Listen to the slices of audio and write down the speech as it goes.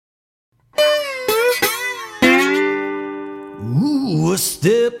Ooh, a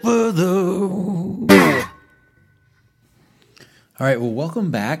step further. All right, well, welcome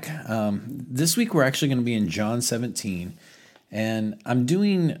back. This week we're actually going to be in John 17, and I'm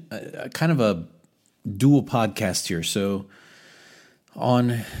doing a kind of a dual podcast here. So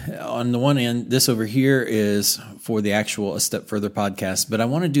on the one end, this over here is for the actual A Step Further podcast, but I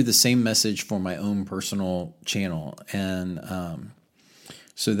want to do the same message for my own personal channel. And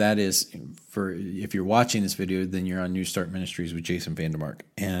so that is, for if you're watching this video, then you're on New Start Ministries with Jason Vandermark.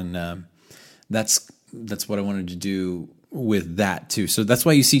 And that's what I wanted to do with that too. So that's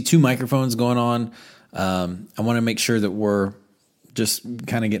why you see two microphones going on. I want to make sure that we're just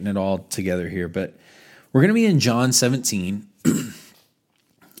kind of getting it all together here. But we're going to be in John 17.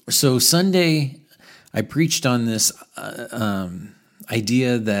 So Sunday, I preached on this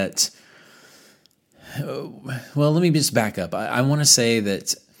idea that, well, let me just back up. I want to say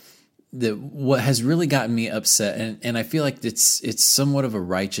that what has really gotten me upset, and I feel like it's somewhat of a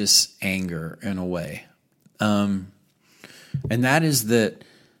righteous anger in a way, and that is that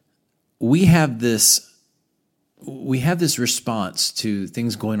we have this response to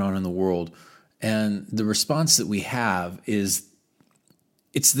things going on in the world, and the response that we have is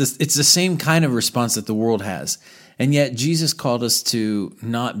it's the same kind of response that the world has, and yet Jesus called us to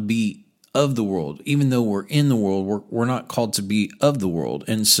not be of the world. Even though we're in the world, we're not called to be of the world.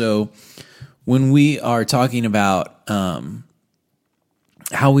 And so when we are talking about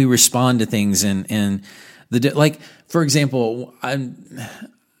how we respond to things and like, for example,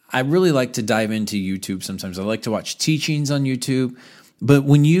 I really like to dive into YouTube sometimes. I like to watch teachings on YouTube. But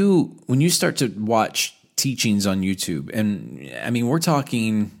when you start to watch teachings on YouTube, and I mean, we're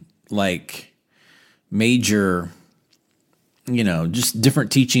talking like major, just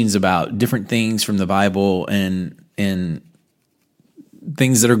different teachings about different things from the Bible and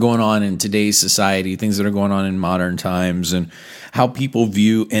things that are going on in today's society, things that are going on in modern times, and how people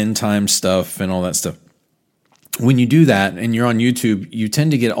view end time stuff and all that stuff. When you do that and you're on YouTube, you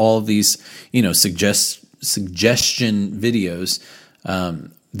tend to get all of these, suggestion videos,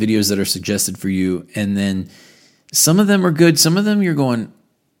 videos that are suggested for you. And then some of them are good. Some of them you're going,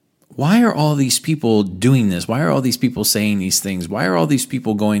 why are all these people doing this? Why are all these people saying these things? Why are all these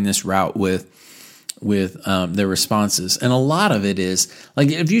people going this route with their responses? And a lot of it is, like,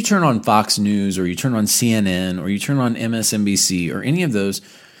 if you turn on Fox News or you turn on CNN or you turn on MSNBC or any of those,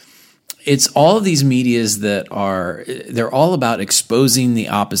 it's all of these medias that they're all about exposing the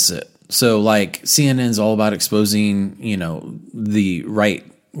opposite. So like CNN's all about exposing, the right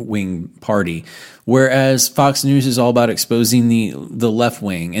wing party, whereas Fox News is all about exposing the left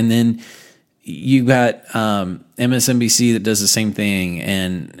wing. And then you got MSNBC that does the same thing,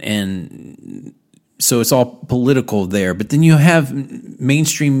 and so it's all political there. But then you have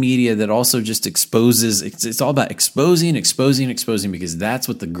mainstream media that also just exposes. It's all about exposing, because that's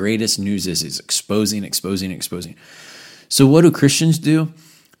what the greatest news is exposing. So what do Christians do?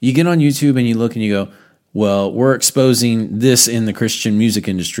 You get on YouTube and you look and you go, well, we're exposing this in the Christian music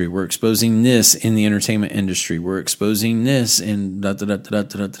industry. We're exposing this in the entertainment industry. We're exposing this in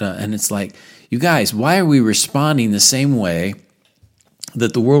da-da-da-da-da-da-da. And it's like, you guys, why are we responding the same way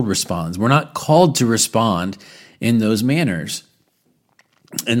that the world responds? We're not called to respond in those manners.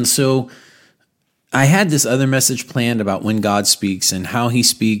 And so I had this other message planned about when God speaks and how he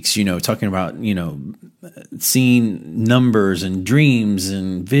speaks, talking about, seeing numbers and dreams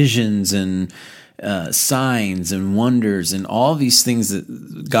and visions and signs and wonders and all these things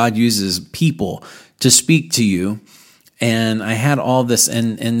that God uses people to speak to you. And I had all this,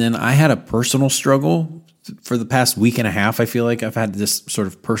 and then I had a personal struggle for the past week and a half. I feel like I've had this sort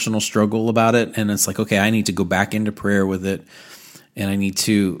of personal struggle about it. And it's like, okay, I need to go back into prayer with it. And I need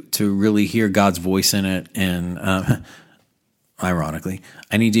to really hear God's voice in it. And ironically,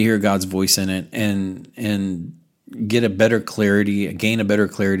 I need to hear God's voice in it and gain a better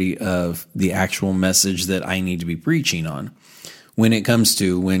clarity of the actual message that I need to be preaching on when it comes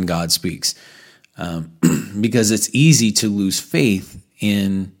to when God speaks. Because it's easy to lose faith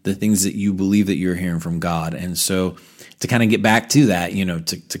in the things that you believe that you're hearing from God. And so to kind of get back to that,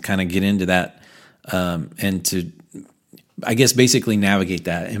 to kind of get into that, and to, I guess, basically navigate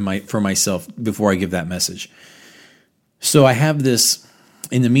that for myself before I give that message. So I have this,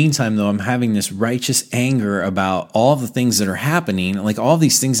 in the meantime, though, I'm having this righteous anger about all the things that are happening, like all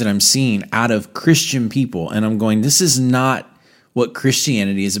these things that I'm seeing out of Christian people. And I'm going, this is not what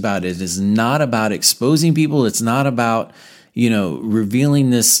Christianity is about. It is not about exposing people. It's not about, revealing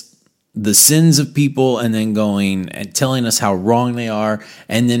the sins of people and then going and telling us how wrong they are,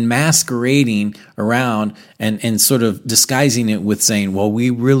 and then masquerading around and sort of disguising it with saying, well, we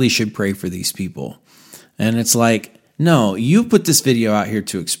really should pray for these people. And it's like, No, you put this video out here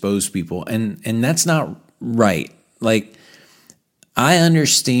to expose people, and that's not right. Like, I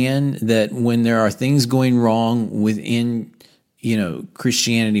understand that when there are things going wrong within,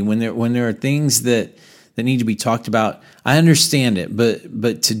 Christianity, when there are things that need to be talked about, I understand it.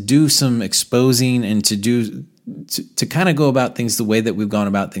 But to do some exposing and to kind of go about things the way that we've gone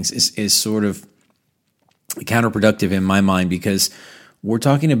about things is sort of counterproductive in my mind, because we're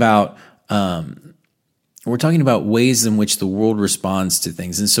talking about ways in which the world responds to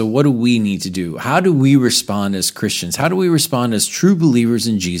things. And so what do we need to do? How do we respond as Christians? How do we respond as true believers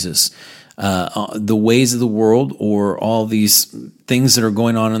in Jesus? The ways of the world, or all these things that are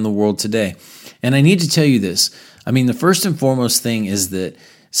going on in the world today. And I need to tell you this. I mean, the first and foremost thing is that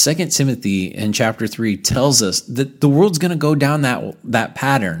 2 Timothy in chapter 3 tells us that the world's going to go down that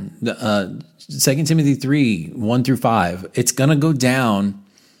pattern. 2 Timothy 3, 1 through 5, it's going to go down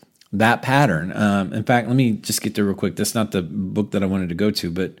that pattern. In fact, let me just get there real quick. That's not the book that I wanted to go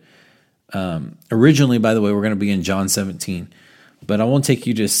to, but originally, by the way, we're going to be in John 17. But I won't take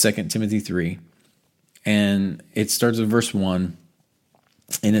you to 2 Timothy 3. And it starts with verse 1.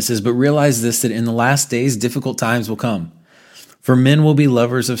 And it says, "But realize this, that in the last days difficult times will come. For men will be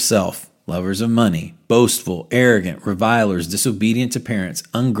lovers of self, lovers of money, boastful, arrogant, revilers, disobedient to parents,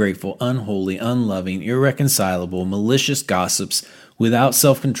 ungrateful, unholy, unloving, irreconcilable, malicious gossips, without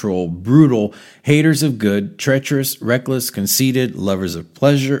self-control, brutal, haters of good, treacherous, reckless, conceited, lovers of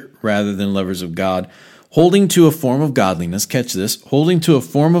pleasure rather than lovers of God, holding to a form of godliness," catch this, "holding to a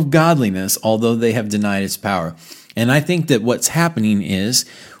form of godliness, although they have denied its power." And I think that what's happening is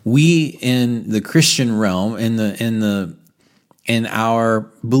we in the Christian realm, in our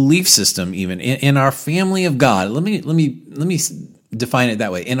belief system, even in our family of God. Let me define it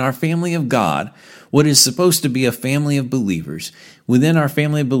that way. In our family of God, what is supposed to be a family of believers, within our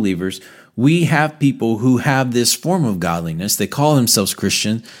family of believers, we have people who have this form of godliness. They call themselves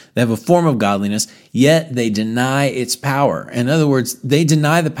Christian. They have a form of godliness, yet they deny its power. In other words, they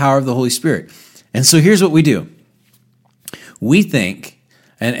deny the power of the Holy Spirit. And so here's what we do. We think,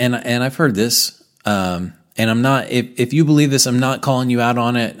 and I've heard this, and I'm not, if you believe this, I'm not calling you out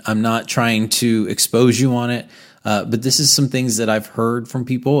on it. I'm not trying to expose you on it. But this is some things that I've heard from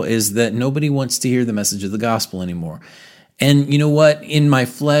people, is that nobody wants to hear the message of the gospel anymore. And you know what? In my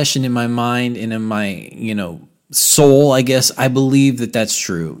flesh and in my mind and in my, soul, I guess, I believe that that's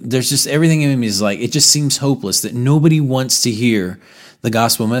true. There's just everything in me is like, it just seems hopeless that nobody wants to hear the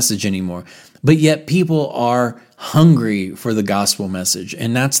gospel message anymore. But yet people are hungry for the gospel message.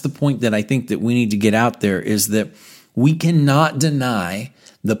 And that's the point that I think that we need to get out there, is that we cannot deny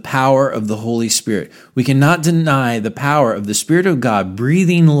the power of the Holy Spirit. We cannot deny the power of the Spirit of God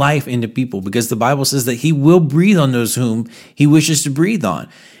breathing life into people, because the Bible says that He will breathe on those whom He wishes to breathe on.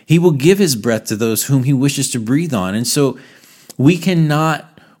 He will give His breath to those whom He wishes to breathe on. And so we cannot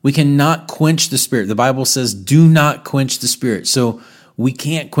quench the Spirit. The Bible says, do not quench the Spirit. So we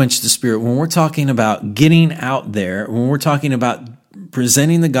can't quench the Spirit. When we're talking about getting out there, when we're talking about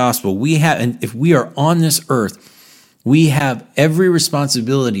presenting the gospel, and if we are on this earth, we have every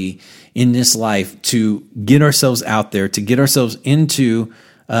responsibility in this life to get ourselves out there, to get ourselves into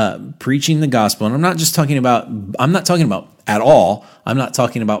preaching the gospel. And I'm not talking about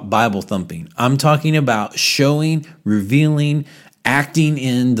Bible thumping. I'm talking about showing, revealing, acting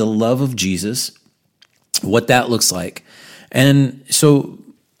in the love of Jesus, what that looks like. And so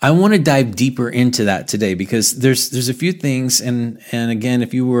I want to dive deeper into that today, because there's a few things, and again,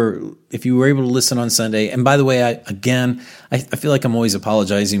 if you were able to listen on Sunday, and by the way, I feel like I'm always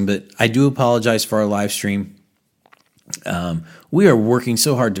apologizing, but I do apologize for our live stream. We are working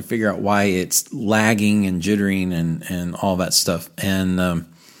so hard to figure out why it's lagging and jittering and all that stuff, and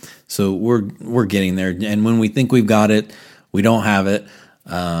so we're getting there. And when we think we've got it, we don't have it.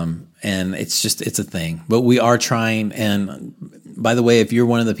 And it's a thing, but we are trying. And by the way, if you're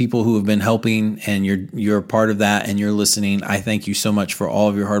one of the people who have been helping and you're a part of that and you're listening, I thank you so much for all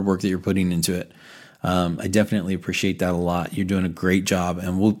of your hard work that you're putting into it. I definitely appreciate that a lot. You're doing a great job,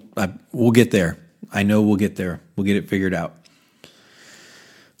 and we'll get there. I know we'll get there. We'll get it figured out.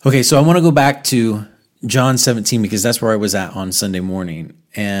 Okay. So I want to go back to John 17, because that's where I was at on Sunday morning.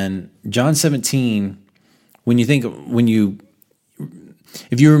 And John 17,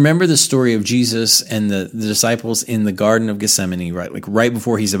 if you remember the story of Jesus and the disciples in the Garden of Gethsemane, right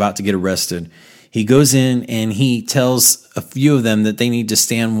before he's about to get arrested, he goes in and he tells a few of them that they need to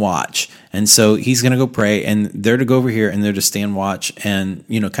stand watch. And so he's going to go pray, and they're to go over here and they're to stand watch and,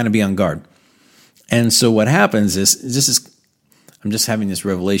 kind of be on guard. And so what happens is, I'm just having this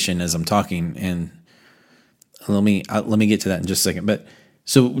revelation as I'm talking, and let me get to that in just a second. But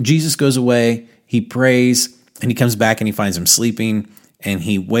so Jesus goes away, he prays, And he comes back and he finds him sleeping, and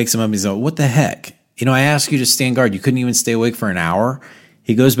he wakes him up. He's like, what the heck? I asked you to stand guard. You couldn't even stay awake for an hour.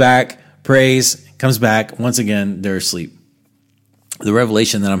 He goes back, prays, comes back. Once again, they're asleep. The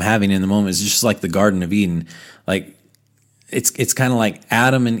revelation that I'm having in the moment is just like the Garden of Eden. Like it's kind of like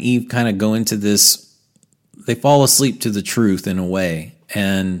Adam and Eve kind of go into this. They fall asleep to the truth in a way,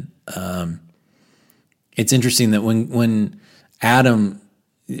 and it's interesting that when Adam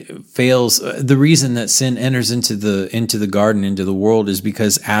fails, the reason that sin enters into the garden, into the world, is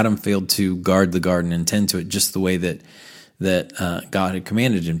because Adam failed to guard the garden and tend to it just the way that God had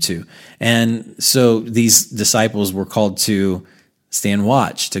commanded him to. And so these disciples were called to stand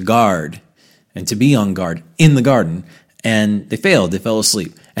watch, to guard, and to be on guard in the garden. And they failed. They fell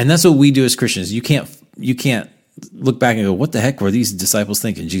asleep. And that's what we do as Christians. You can't look back and go, what the heck were these disciples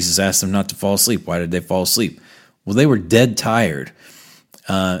thinking? Jesus asked them not to fall asleep. Why did they fall asleep? Well, they were dead tired.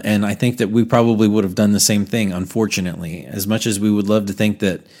 And I think that we probably would have done the same thing, unfortunately. As much as we would love to think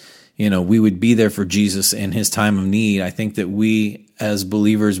that, we would be there for Jesus in his time of need, I think that we, as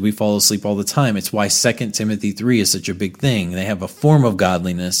believers, we fall asleep all the time. It's why 2 Timothy 3 is such a big thing. They have a form of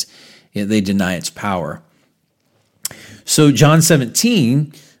godliness, yet they deny its power. So John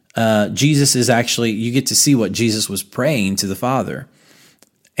 17, Jesus is actually, you get to see what Jesus was praying to the Father.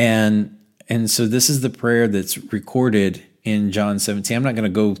 And so this is the prayer that's recorded in John 17. I'm not going to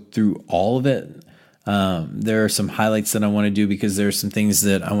go through all of it. There are some highlights that I want to do because there are some things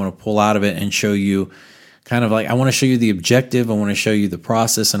that I want to pull out of it and show you kind of like, I want to show you the objective, I want to show you the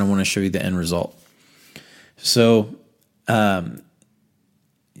process, and I want to show you the end result. So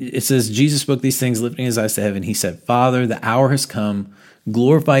it says, Jesus spoke these things, lifting his eyes to heaven. He said, Father, the hour has come.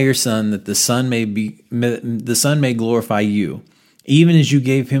 Glorify your Son, that the Son may glorify you, even as you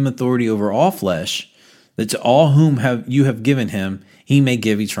gave him authority over all flesh, that to all whom you have given him, he may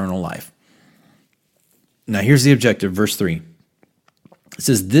give eternal life. Now here's the objective, verse 3. It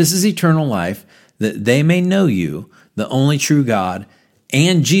says, this is eternal life, that they may know you, the only true God,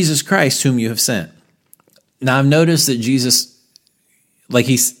 and Jesus Christ, whom you have sent. Now I've noticed that Jesus,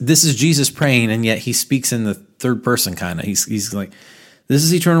 this is Jesus praying, and yet he speaks in the third person kind of. He's like, this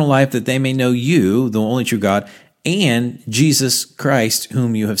is eternal life, that they may know you, the only true God, and Jesus Christ,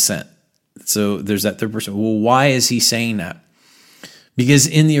 whom you have sent. So there's that third person. Well, why is he saying that? Because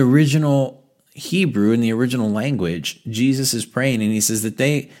in the original Hebrew, in the original language, Jesus is praying, and he says that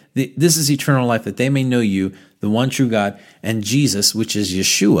this is eternal life, that they may know you, the one true God, and Jesus, which is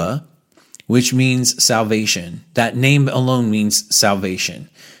Yeshua, which means salvation. That name alone means salvation.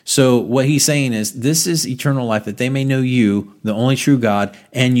 So what he's saying is, this is eternal life, that they may know you, the only true God,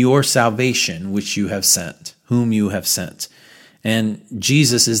 and your salvation, which you have sent, whom you have sent. And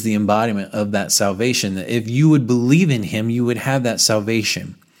Jesus is the embodiment of that salvation, that if you would believe in him, you would have that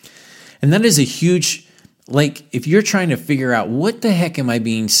salvation. And that is a huge, if you're trying to figure out, what the heck am I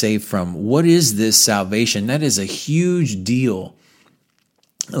being saved from? What is this salvation? That is a huge deal,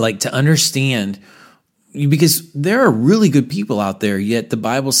 to understand, because there are really good people out there, yet the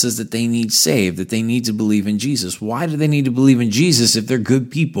Bible says that they need saved, that they need to believe in Jesus. Why do they need to believe in Jesus if they're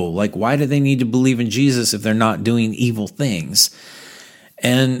good people? Why do they need to believe in Jesus if they're not doing evil things?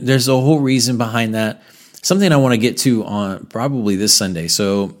 And there's a whole reason behind that. Something I want to get to on probably this Sunday.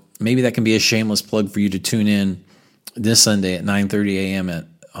 So maybe that can be a shameless plug for you to tune in this Sunday at 9:30 a.m.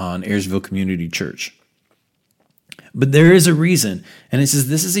 on Ayersville Community Church. But there is a reason, and it says,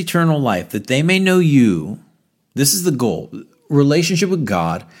 this is eternal life, that they may know you. This is the goal, relationship with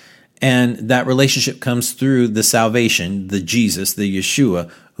God, and that relationship comes through the salvation, the Jesus, the Yeshua,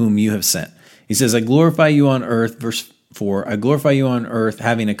 whom you have sent. He says, I glorify you on earth, verse 4, I glorify you on earth,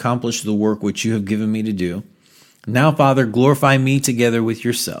 having accomplished the work which you have given me to do. Now, Father, glorify me together with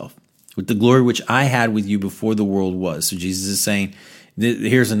yourself, with the glory which I had with you before the world was. So Jesus is saying,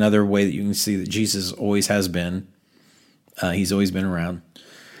 here's another way that you can see that Jesus always has been. He's always been around.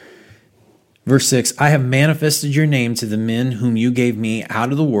 Verse 6, I have manifested your name to the men whom you gave me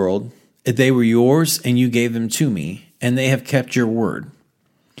out of the world. They were yours, and you gave them to me, and they have kept your word.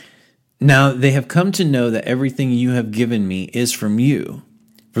 Now they have come to know that everything you have given me is from you.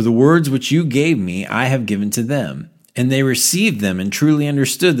 For the words which you gave me, I have given to them. And they received them and truly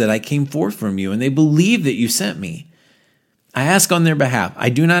understood that I came forth from you, and they believed that you sent me. I ask on their behalf. I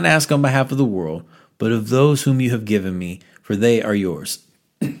do not ask on behalf of the world, but of those whom you have given me, for they are yours.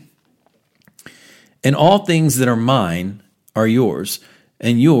 And all things that are mine are yours,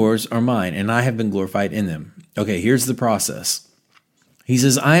 and yours are mine, and I have been glorified in them. Okay, here's the process. He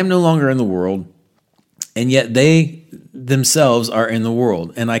says, I am no longer in the world, and yet they themselves are in the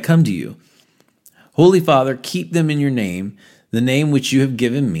world, and I come to you. Holy Father, keep them in your name, the name which you have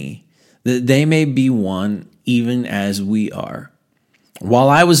given me, that they may be one even as we are. While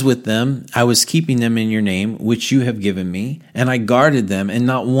I was with them, I was keeping them in your name, which you have given me, and I guarded them, and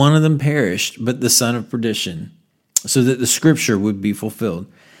not one of them perished, but the son of perdition, so that the scripture would be fulfilled.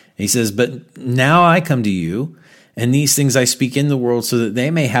 And he says, but now I come to you, and these things I speak in the world, so that they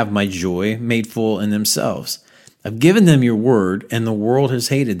may have my joy made full in themselves. I've given them your word, and the world has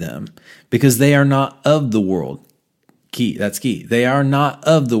hated them, because they are not of the world. That's key. They are not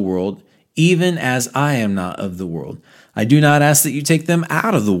of the world, even as I am not of the world. I do not ask that you take them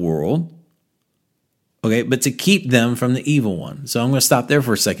out of the world, okay, but to keep them from the evil one. So I'm going to stop there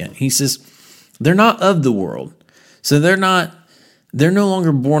for a second. He says, they're not of the world. So they're no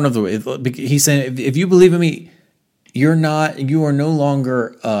longer born of the world. He's saying, if you believe in me, you are no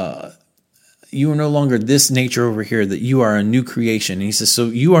longer this nature over here, that you are a new creation. And he says, so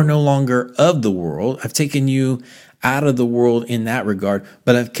you are no longer of the world. I've taken you out of the world in that regard,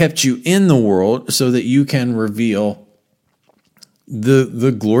 but I've kept you in the world so that you can reveal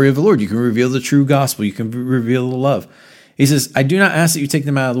the glory of the Lord. You can reveal the true gospel. You can reveal the love. He says, I do not ask that you take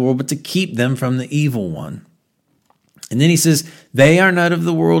them out of the world, but to keep them from the evil one. And then he says, they are not of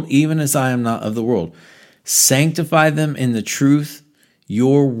the world, even as I am not of the world. Sanctify them in the truth.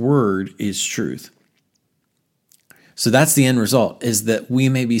 Your word is truth. So that's the end result, is that we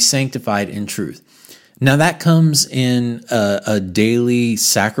may be sanctified in truth. Now that comes in a daily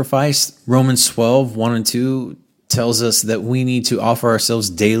sacrifice. Romans 12, 1 and 2 tells us that we need to offer ourselves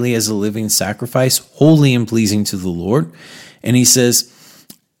daily as a living sacrifice, holy and pleasing to the Lord. And he says,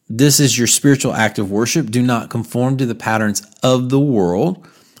 this is your spiritual act of worship. Do not conform to the patterns of the world,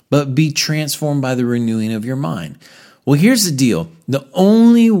 but be transformed by the renewing of your mind. Well, here's the deal. The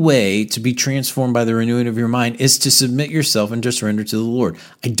only way to be transformed by the renewing of your mind is to submit yourself and to surrender to the Lord.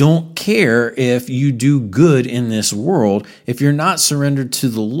 I don't care if you do good in this world. If you're not surrendered to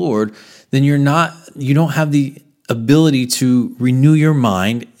the Lord, then you don't have the ability to renew your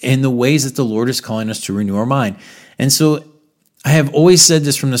mind in the ways that the Lord is calling us to renew our mind. And so I have always said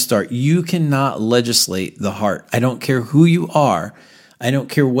this from the start. You cannot legislate the heart. I don't care who you are. I don't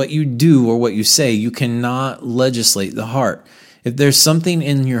care what you do or what you say. You cannot legislate the heart. If there's something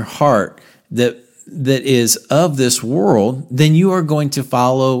in your heart that is of this world, then you are going to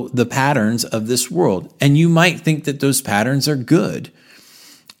follow the patterns of this world. And you might think that those patterns are good.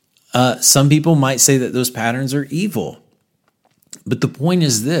 Some people might say that those patterns are evil. But the point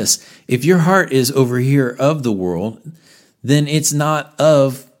is this: if your heart is over here of the world, then it's not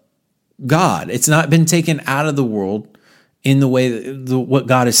of God. It's not been taken out of the world in the way that what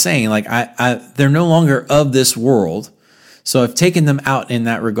God is saying. Like they're no longer of this world. So I've taken them out in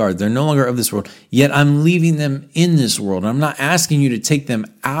that regard. They're no longer of this world, yet I'm leaving them in this world. I'm not asking you to take them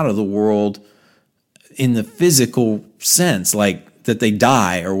out of the world in the physical sense, like that they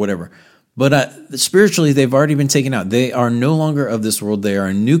die or whatever. But spiritually, they've already been taken out. They are no longer of this world. They are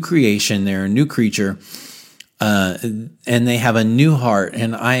a new creation. They're a new creature. And they have a new heart.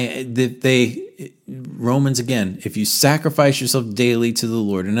 And Romans again, if you sacrifice yourself daily to the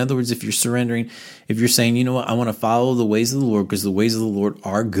Lord, in other words, if you're surrendering, if you're saying, you know what, I want to follow the ways of the Lord because the ways of the Lord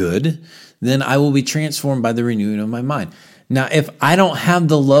are good, then I will be transformed by the renewing of my mind. Now, if I don't have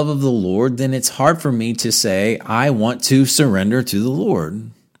the love of the Lord, then it's hard for me to say, I want to surrender to the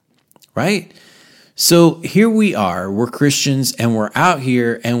Lord, right? So here we are, we're Christians, and we're out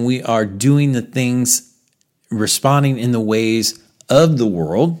here, and we are doing the things, responding in the ways of the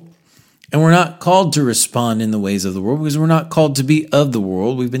world. And we're not called to respond in the ways of the world because we're not called to be of the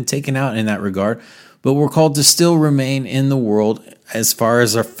world. We've been taken out in that regard, but we're called to still remain in the world as far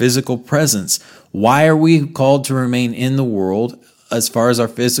as our physical presence. Why are we called to remain in the world as far as our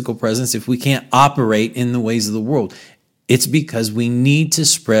physical presence if we can't operate in the ways of the world? It's because we need to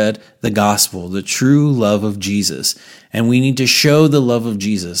spread the gospel, the true love of Jesus. And we need to show the love of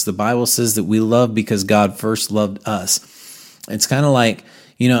Jesus. The Bible says that we love because God first loved us. It's kind of like,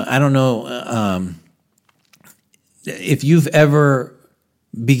 I don't know if you've ever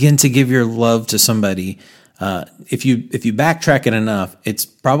begin to give your love to somebody. If you backtrack it enough, it's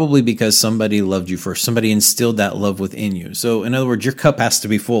probably because somebody loved you first. Somebody instilled that love within you. So in other words, your cup has to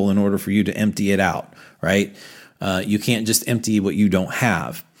be full in order for you to empty it out, right? You can't just empty what you don't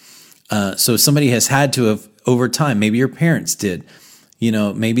have. So somebody has had to have, over time, maybe your parents did,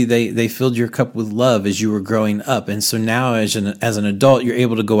 maybe they filled your cup with love as you were growing up. And so now as an adult, you're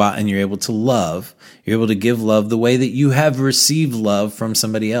able to go out and you're able to love. You're able to give love the way that you have received love from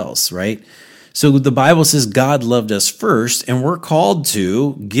somebody else, right? So the Bible says God loved us first, and we're called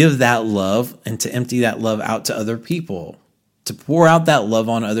to give that love and to empty that love out to other people, to pour out that love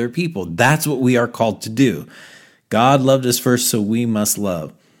on other people. That's what we are called to do. God loved us first, so we must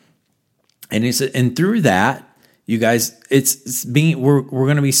love. And through that, you guys, we're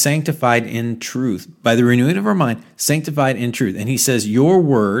going to be sanctified in truth by the renewing of our mind, sanctified in truth. And he says, your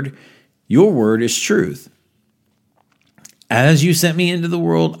word is truth. As you sent me into the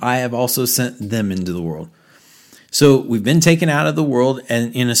world, I have also sent them into the world. So we've been taken out of the world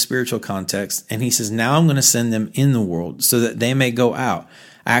and in a spiritual context. And he says, now I'm going to send them in the world so that they may go out.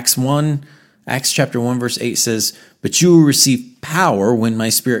 Acts chapter 1, verse 8 says, but you will receive power when my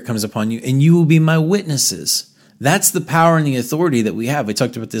spirit comes upon you, and you will be my witnesses. That's the power and the authority that we have. We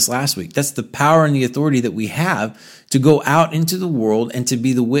talked about this last week. That's the power and the authority that we have to go out into the world and to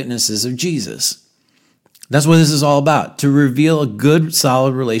be the witnesses of Jesus. That's what this is all about, to reveal a good,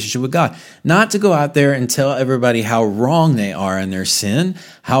 solid relationship with God. Not to go out there and tell everybody how wrong they are in their sin.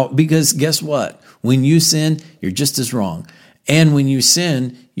 Because guess what? When you sin, you're just as wrong. And when you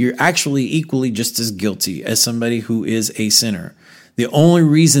sin, you're actually equally just as guilty as somebody who is a sinner. The only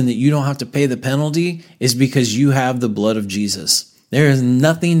reason that you don't have to pay the penalty is because you have the blood of Jesus. There is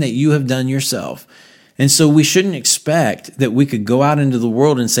nothing that you have done yourself. And so we shouldn't expect that we could go out into the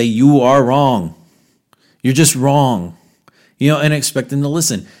world and say, you are wrong. You're just wrong. And expect them to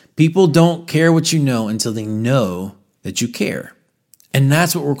listen. People don't care what you know until they know that you care. And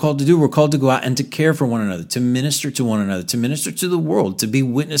that's what we're called to do. We're called to go out and to care for one another, to minister to one another, to minister to the world, to be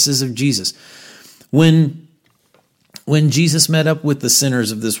witnesses of Jesus. When Jesus met up with the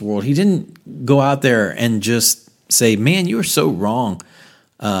sinners of this world, he didn't go out there and just say, man, you are so wrong.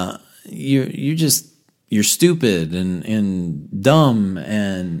 You're stupid and dumb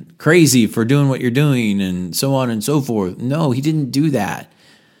and crazy for doing what you're doing and so on and so forth. No, he didn't do that.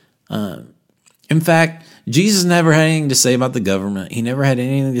 In fact, Jesus never had anything to say about the government. He never had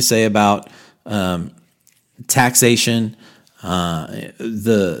anything to say about taxation,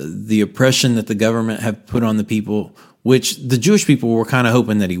 the oppression that the government have put on the people, which the Jewish people were kind of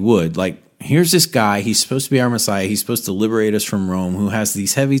hoping that he would. Like, here's this guy, he's supposed to be our Messiah, he's supposed to liberate us from Rome, who has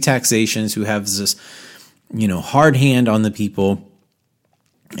these heavy taxations, who has this, hard hand on the people,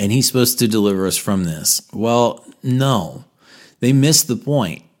 and he's supposed to deliver us from this. Well, no, they missed the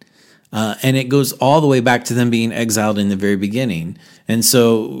point. And it goes all the way back to them being exiled in the very beginning. And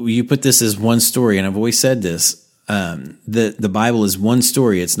so you put this as one story, and I've always said this, the Bible is one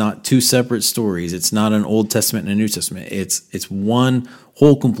story. It's not two separate stories. It's not an Old Testament and a New Testament. It's one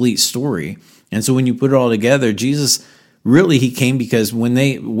whole complete story. And so when you put it all together, Jesus, really, he came because when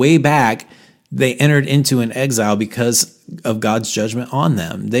way back, they entered into an exile because of God's judgment on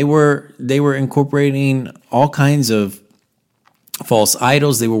them. They were incorporating all kinds of false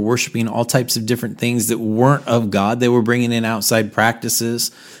idols. They were worshiping all types of different things that weren't of God. They were bringing in outside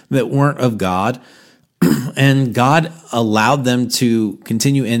practices that weren't of God. And God allowed them to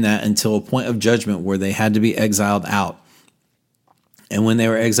continue in that until a point of judgment where they had to be exiled out. And when they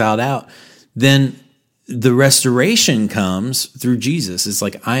were exiled out, then the restoration comes through Jesus. It's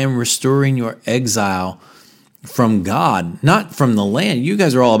like, I am restoring your exile from God, not from the land. You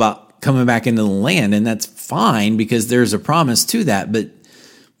guys are all about coming back into the land, and that's fine because there's a promise to that. But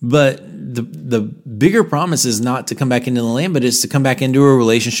the bigger promise is not to come back into the land, but it's to come back into a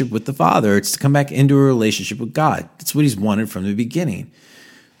relationship with the Father. It's to come back into a relationship with God. That's what he's wanted from the beginning.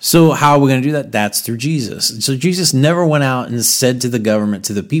 So how are we going to do that? That's through Jesus. And so Jesus never went out and said to the government,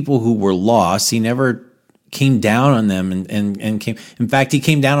 to the people who were lost, he never came down on them and came. In fact, he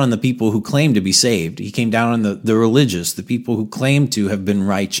came down on the people who claimed to be saved. He came down on the religious, the people who claimed to have been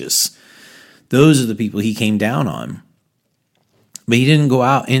righteous. Those are the people he came down on. But he didn't go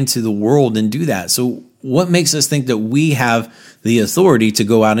out into the world and do that. So what makes us think that we have the authority to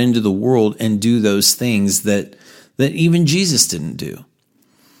go out into the world and do those things that even Jesus didn't do?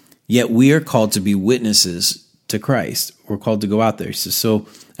 Yet we are called to be witnesses to Christ. We're called to go out there. He says, so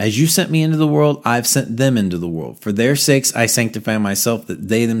as you sent me into the world, I've sent them into the world. For their sakes, I sanctify myself, that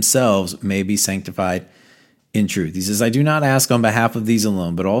they themselves may be sanctified in truth. He says, I do not ask on behalf of these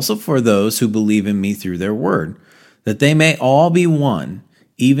alone, but also for those who believe in me through their word, that they may all be one,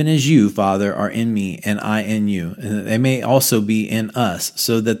 even as you, Father, are in me and I in you, and that they may also be in us,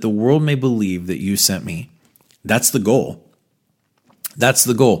 so that the world may believe that you sent me. That's the goal. That's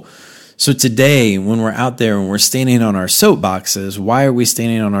the goal. So today, when we're out there and we're standing on our soapboxes, why are we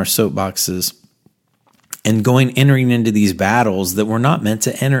standing on our soapboxes and entering into these battles that we're not meant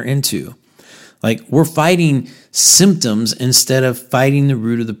to enter into? Like, we're fighting symptoms instead of fighting the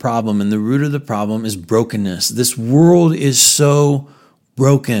root of the problem. And the root of the problem is brokenness. This world is so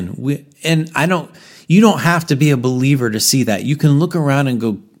broken. You don't have to be a believer to see that. You can look around and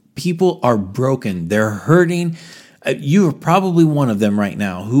go, people are broken. They're hurting. You are probably one of them right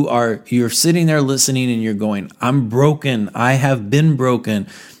now you're sitting there listening and you're going, I'm broken. I have been broken.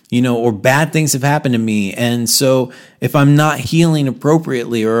 or bad things have happened to me. And so if I'm not healing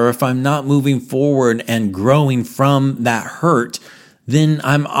appropriately, or if I'm not moving forward and growing from that hurt, then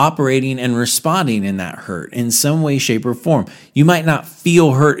I'm operating and responding in that hurt in some way, shape, or form. You might not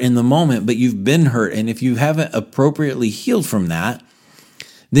feel hurt in the moment, but you've been hurt. And if you haven't appropriately healed from that,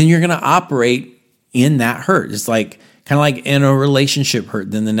 then you're going to operate in that hurt. It's like kind of like in a relationship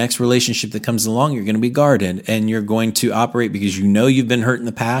hurt. Then the next relationship that comes along, you're going to be guarded, and you're going to operate because you've been hurt in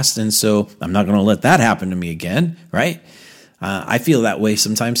the past. And so I'm not going to let that happen to me again, right? I feel that way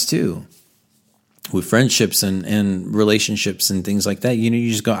sometimes too, with friendships and relationships and things like that. You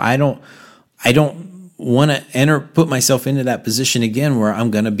just go, I don't want to put myself into that position again where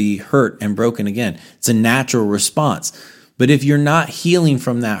I'm going to be hurt and broken again. It's a natural response. But if you're not healing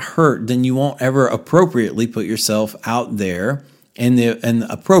from that hurt, then you won't ever appropriately put yourself out there, and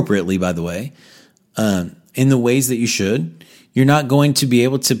appropriately, by the way, in the ways that you should. You're not going to be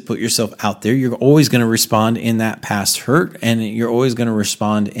able to put yourself out there. You're always going to respond in that past hurt, and you're always going to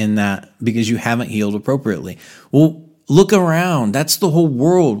respond in that because you haven't healed appropriately. Well, look around. That's the whole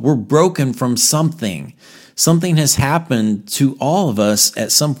world. We're broken from something. Something has happened to all of us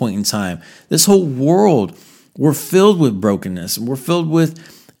at some point in time. This whole world, we're filled with brokenness. We're filled with,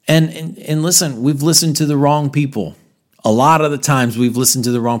 and listen, we've listened to the wrong people. A lot of the times we've listened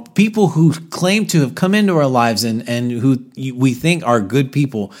to the wrong people who claim to have come into our lives and who we think are good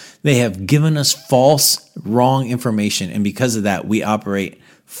people. They have given us false, wrong information. And because of that, we operate in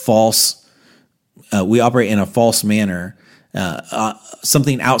a false manner,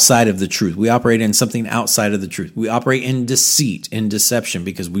 something outside of the truth. We operate in something outside of the truth. We operate in deceit, in deception,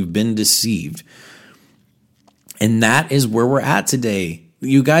 because we've been deceived. And that is where we're at today.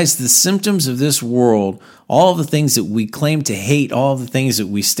 You guys, the symptoms of this world, all the things that we claim to hate, all the things that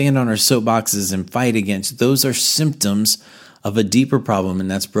we stand on our soapboxes and fight against, those are symptoms of a deeper problem, and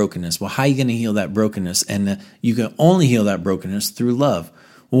that's brokenness. Well, how are you going to heal that brokenness? And you can only heal that brokenness through love.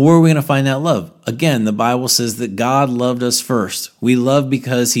 Well, where are we going to find that love? Again, the Bible says that God loved us first. We love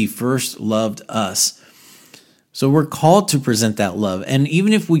because he first loved us. So we're called to present that love. And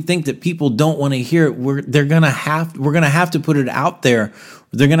even if we think that people don't want to hear it, we're going to have to put it out there.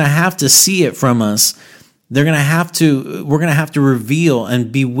 They're going to have to see it from us. We're going to have to reveal and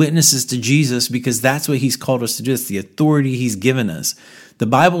be witnesses to Jesus, because that's what he's called us to do. It's the authority he's given us. The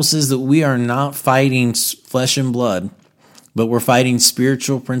Bible says that we are not fighting flesh and blood, but we're fighting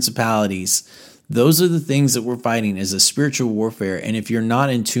spiritual principalities. Those are the things that we're fighting, is a spiritual warfare. And if you're not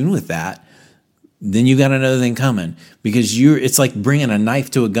in tune with that, then you got another thing coming, because it's like bringing a knife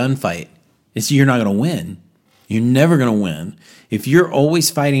to a gunfight. You're not going to win. You're never going to win. If you're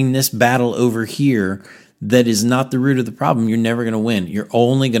always fighting this battle over here that is not the root of the problem, you're never going to win. You're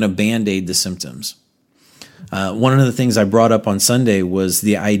only going to Band-Aid the symptoms. One of the things I brought up on Sunday was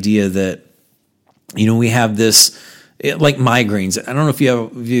the idea that, we have this, like migraines. I don't know if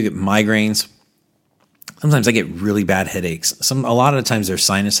you get migraines. Sometimes I get really bad headaches. A lot of the times they're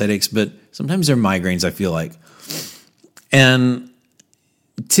sinus headaches, but sometimes they're migraines, I feel like. And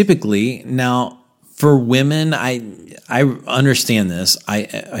typically, now for women, I understand this.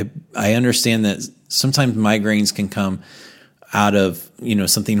 I understand that sometimes migraines can come out of,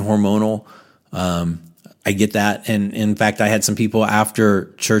 something hormonal. I get that. And in fact, I had some people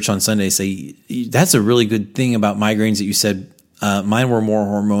after church on Sunday say, that's a really good thing about migraines that you said. Mine were more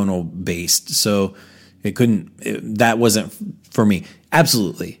hormonal based. So that wasn't for me.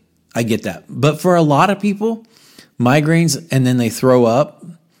 Absolutely. I get that. But for a lot of people, migraines and then they throw up.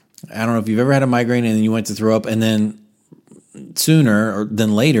 I don't know if you've ever had a migraine and then you went to throw up, and then sooner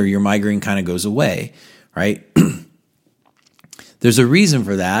than later, your migraine kind of goes away, right? There's a reason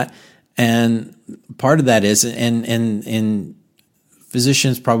for that. And part of that is, and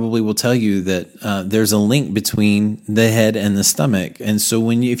physicians probably will tell you that there's a link between the head and the stomach. And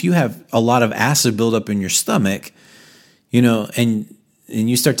so if you have a lot of acid buildup in your stomach, and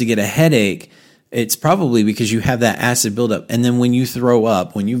you start to get a headache, it's probably because you have that acid buildup. And then when you throw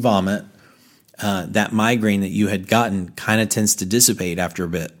up, when you vomit, that migraine that you had gotten kind of tends to dissipate after a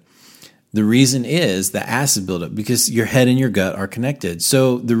bit. The reason is the acid buildup, because your head and your gut are connected.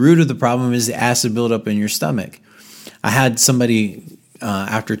 So the root of the problem is the acid buildup in your stomach. I had somebody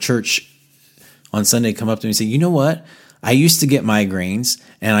after church on Sunday come up to me and say, you know what? I used to get migraines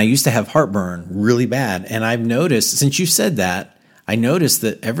and I used to have heartburn really bad. And I've noticed, since you said that, I noticed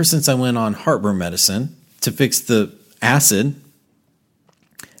that ever since I went on heartburn medicine to fix the acid,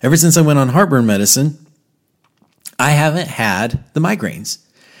 ever since I went on heartburn medicine, I haven't had the migraines.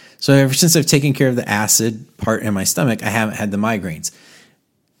 So ever since I've taken care of the acid part in my stomach, I haven't had the migraines.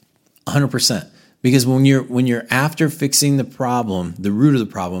 100%. Because when you're after fixing the problem, the root of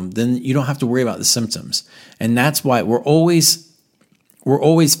the problem, then you don't have to worry about the symptoms. And that's why we're always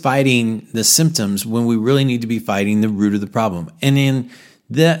fighting the symptoms when we really need to be fighting the root of the problem. And in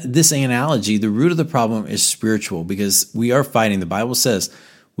this analogy, the root of the problem is spiritual, because we are fighting, the Bible says,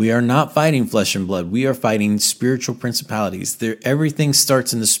 we are not fighting flesh and blood. We are fighting spiritual principalities. Everything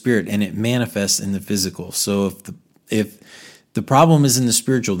starts in the spirit and it manifests in the physical. So if the problem is in the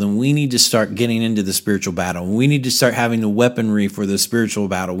spiritual, then we need to start getting into the spiritual battle. We need to start having the weaponry for the spiritual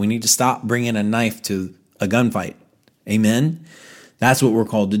battle. We need to stop bringing a knife to a gunfight. Amen? That's what we're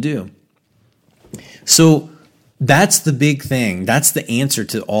called to do. So that's the big thing. That's the answer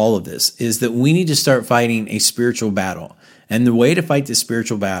to all of this, is that we need to start fighting a spiritual battle. And the way to fight the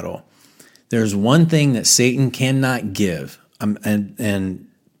spiritual battle, there's one thing that Satan cannot give. And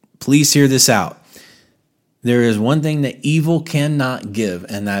please hear this out. There is one thing that evil cannot give,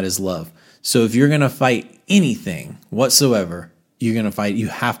 and that is love. So if you're going to fight anything whatsoever, you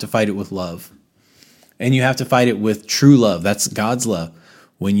have to fight it with love. And you have to fight it with true love. That's God's love.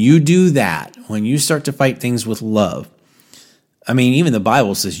 When you do that, when you start to fight things with love, I mean, even the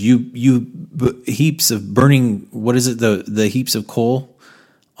Bible says heaps of burning, what is it? The heaps of coal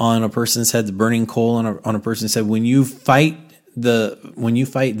on a person's head, the burning coal on a person's head. When you fight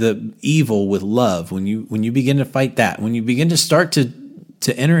the evil with love, when you begin to fight that, when you begin to start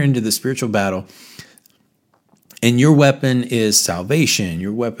to enter into the spiritual battle, and your weapon is salvation,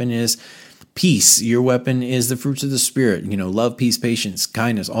 your weapon is peace, your weapon is the fruits of the Spirit, love, peace, patience,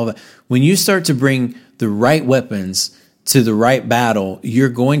 kindness, all that. When you start to bring the right weapons to the right battle, you're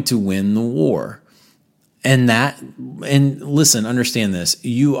going to win the war. And listen, understand this.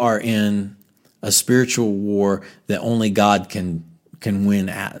 You are in a spiritual war that only God can win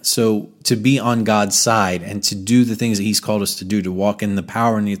at. So to be on God's side and to do the things that He's called us to do, to walk in the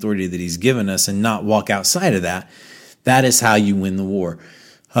power and the authority that He's given us and not walk outside of that, that is how you win the war.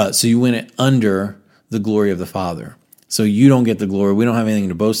 So you win it under the glory of the Father. So you don't get the glory. We don't have anything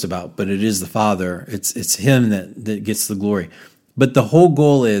to boast about, but it is the Father. It's Him that gets the glory. But the whole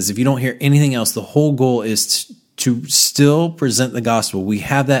goal is, if you don't hear anything else, the whole goal is to still present the gospel. We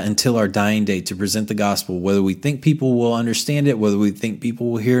have that until our dying day, to present the gospel, whether we think people will understand it, whether we think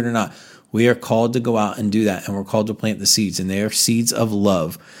people will hear it or not. We are called to go out and do that, and we're called to plant the seeds, and they are seeds of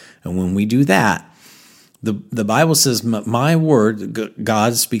love. And when we do that, the Bible says, my word,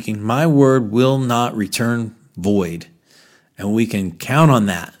 God speaking, my word will not return void. And we can count on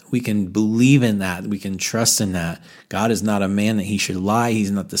that. We can believe in that. We can trust in that. God is not a man that He should lie.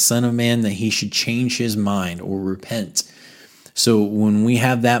 He's not the son of man that He should change His mind or repent. So when we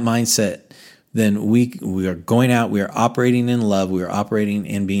have that mindset, then we are going out, we are operating in love, we are operating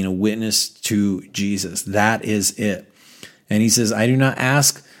in being a witness to Jesus. That is it. And He says, I do not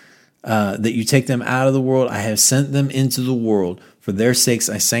ask that you take them out of the world. I have sent them into the world. For their sakes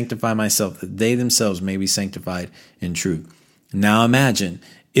I sanctify myself, that they themselves may be sanctified in truth. Now imagine,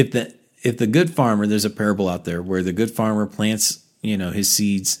 if the good farmer, there's a parable out there where the good farmer plants, his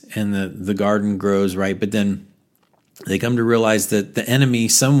seeds, and the garden grows, right? But then they come to realize that the enemy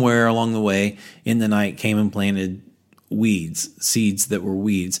somewhere along the way in the night came and planted seeds that were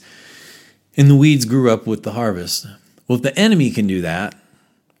weeds. And the weeds grew up with the harvest. Well, if the enemy can do that,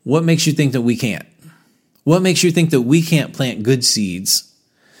 what makes you think that we can't? What makes you think that we can't plant good seeds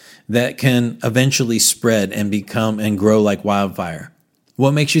that can eventually spread and become and grow like wildfire?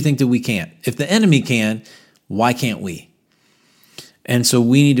 What makes you think that we can't? If the enemy can, why can't we? And so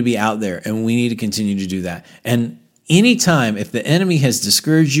we need to be out there, and we need to continue to do that. And anytime, if the enemy has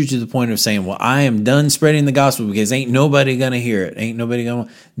discouraged you to the point of saying, well, I am done spreading the gospel because ain't nobody going to hear it, ain't nobody going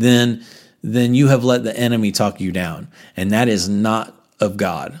to, then you have let the enemy talk you down. And that is not of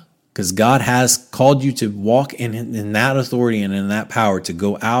God. Because God has called you to walk in that authority and in that power, to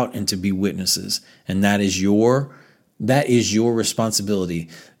go out and to be witnesses. And that is your responsibility.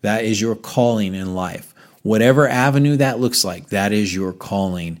 That is your calling in life. Whatever avenue that looks like, that is your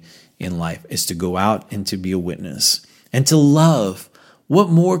calling in life, is to go out and to be a witness and to love. What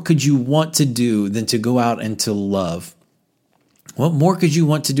more could you want to do than to go out and to love? What more could you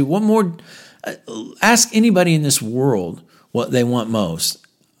want to do? What more? Ask anybody in this world what they want most.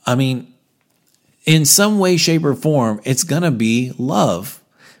 I mean, in some way, shape, or form, it's going to be love,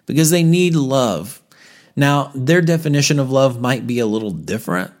 because they need love. Now, their definition of love might be a little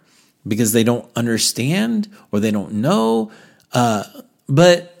different because they don't understand or they don't know.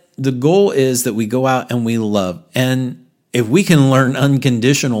 But the goal is that we go out and we love. And if we can learn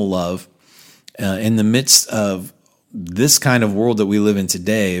unconditional love in the midst of this kind of world that we live in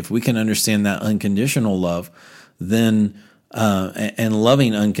today, if we can understand that unconditional love, then and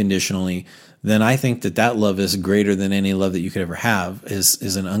loving unconditionally, then I think that love is greater than any love that you could ever have,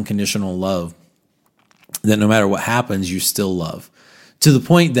 is an unconditional love that no matter what happens, you still love. To the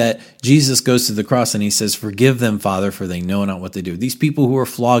point that Jesus goes to the cross and he says, forgive them, Father, for they know not what they do. These people who are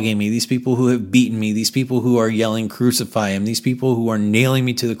flogging me, these people who have beaten me, these people who are yelling, crucify him, these people who are nailing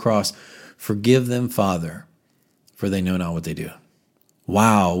me to the cross, forgive them, Father, for they know not what they do.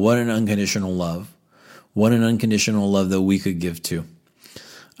 Wow, what an unconditional love. What an unconditional love that we could give to.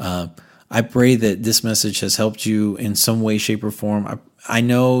 I pray that this message has helped you in some way, shape, or form. I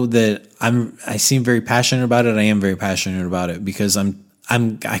know that I seem very passionate about it. I am very passionate about it because I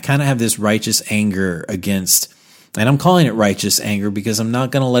kind of have this righteous anger against, and I'm calling it righteous anger because I'm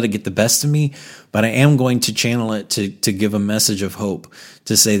not going to let it get the best of me, but I am going to channel it to give a message of hope,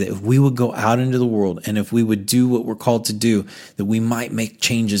 to say that if we would go out into the world and if we would do what we're called to do, that we might make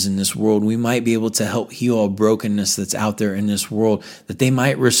changes in this world. We might be able to help heal all brokenness that's out there in this world, that they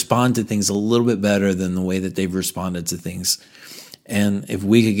might respond to things a little bit better than the way that they've responded to things. And if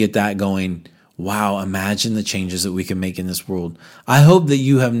we could get that going, wow, imagine the changes that we can make in this world. I hope that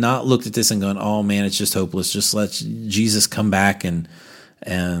you have not looked at this and gone, oh man, it's just hopeless. Just let Jesus come back and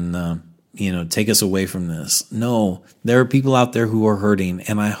take us away from this. No, there are people out there who are hurting,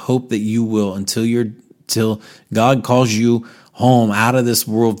 and I hope that you will until God calls you home out of this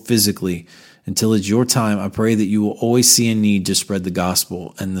world physically. Until it's your time, I pray that you will always see a need to spread the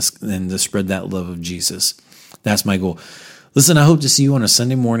gospel and to spread that love of Jesus. That's my goal. Listen, I hope to see you on a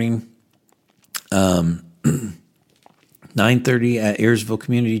Sunday morning, 9:30 at Ayersville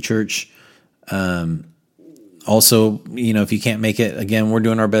Community Church. Also, if you can't make it, again, we're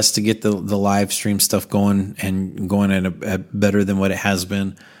doing our best to get the live stream stuff going and going at better than what it has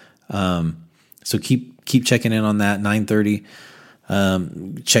been. So keep checking in on that, 9:30.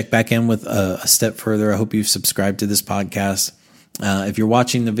 Check back in with a step further. I hope you've subscribed to this podcast. If you're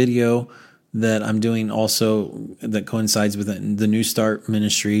watching the video that I'm doing also that coincides with the New Start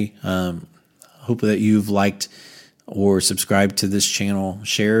ministry, hope that you've liked or subscribed to this channel.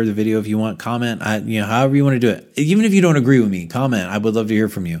 Share the video if you want. Comment, however you want to do it. Even if you don't agree with me, comment. I would love to hear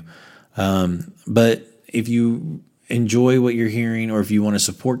from you. But if you enjoy what you're hearing, or if you want to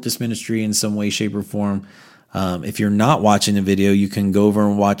support this ministry in some way, shape, or form, if you're not watching the video, you can go over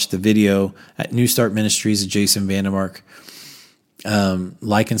and watch the video at New Start Ministries at Jason Vandermark.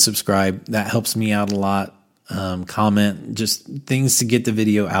 Like and subscribe. That helps me out a lot. Comment, just things to get the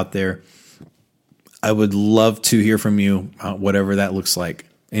video out there. I would love to hear from you, whatever that looks like.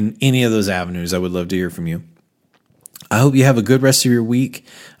 In any of those avenues, I would love to hear from you. I hope you have a good rest of your week,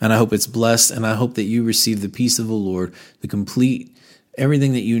 and I hope it's blessed, and I hope that you receive the peace of the Lord, the complete,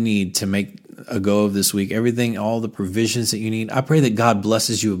 everything that you need to make a go of this week, everything, all the provisions that you need. I pray that God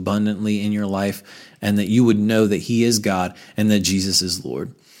blesses you abundantly in your life, and that you would know that He is God and that Jesus is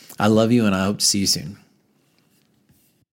Lord. I love you, and I hope to see you soon.